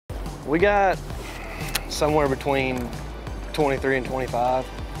We got somewhere between 23 and 25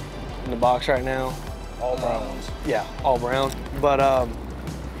 in the box right now. All brown ones. Yeah, all brown. But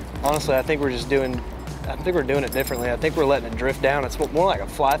honestly, I think we're doing it differently. I think we're letting it drift down. It's more like a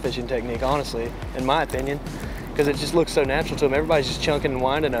fly fishing technique, honestly, in my opinion, because it just looks so natural to them. Everybody's just chunking and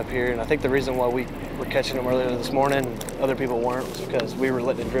winding up here, and I think the reason why we were catching them earlier this morning and other people weren't was because we were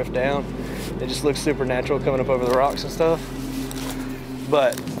letting it drift down. It just looks super natural coming up over the rocks and stuff.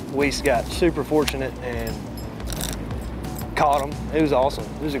 But we got super fortunate and caught them. It was awesome.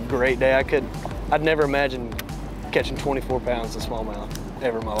 It was a great day. I'd never imagined catching 24 pounds of smallmouth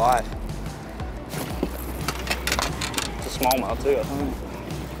ever in my life. It's a smallmouth too, I think.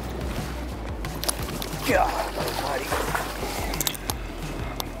 God almighty.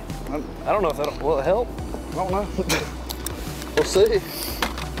 I don't know if will it help? I don't know. We'll see.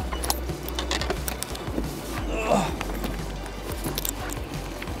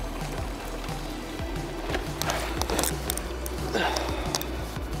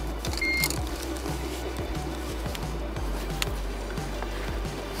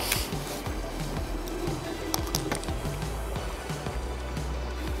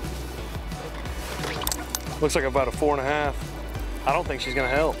 Looks like about a 4.5. I don't think she's gonna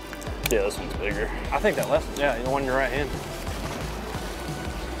help. Yeah, this one's bigger. I think that left, yeah, the one in your right hand.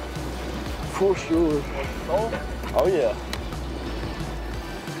 For sure. Oh yeah.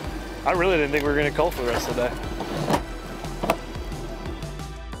 I really didn't think we were gonna cull for the rest of the day.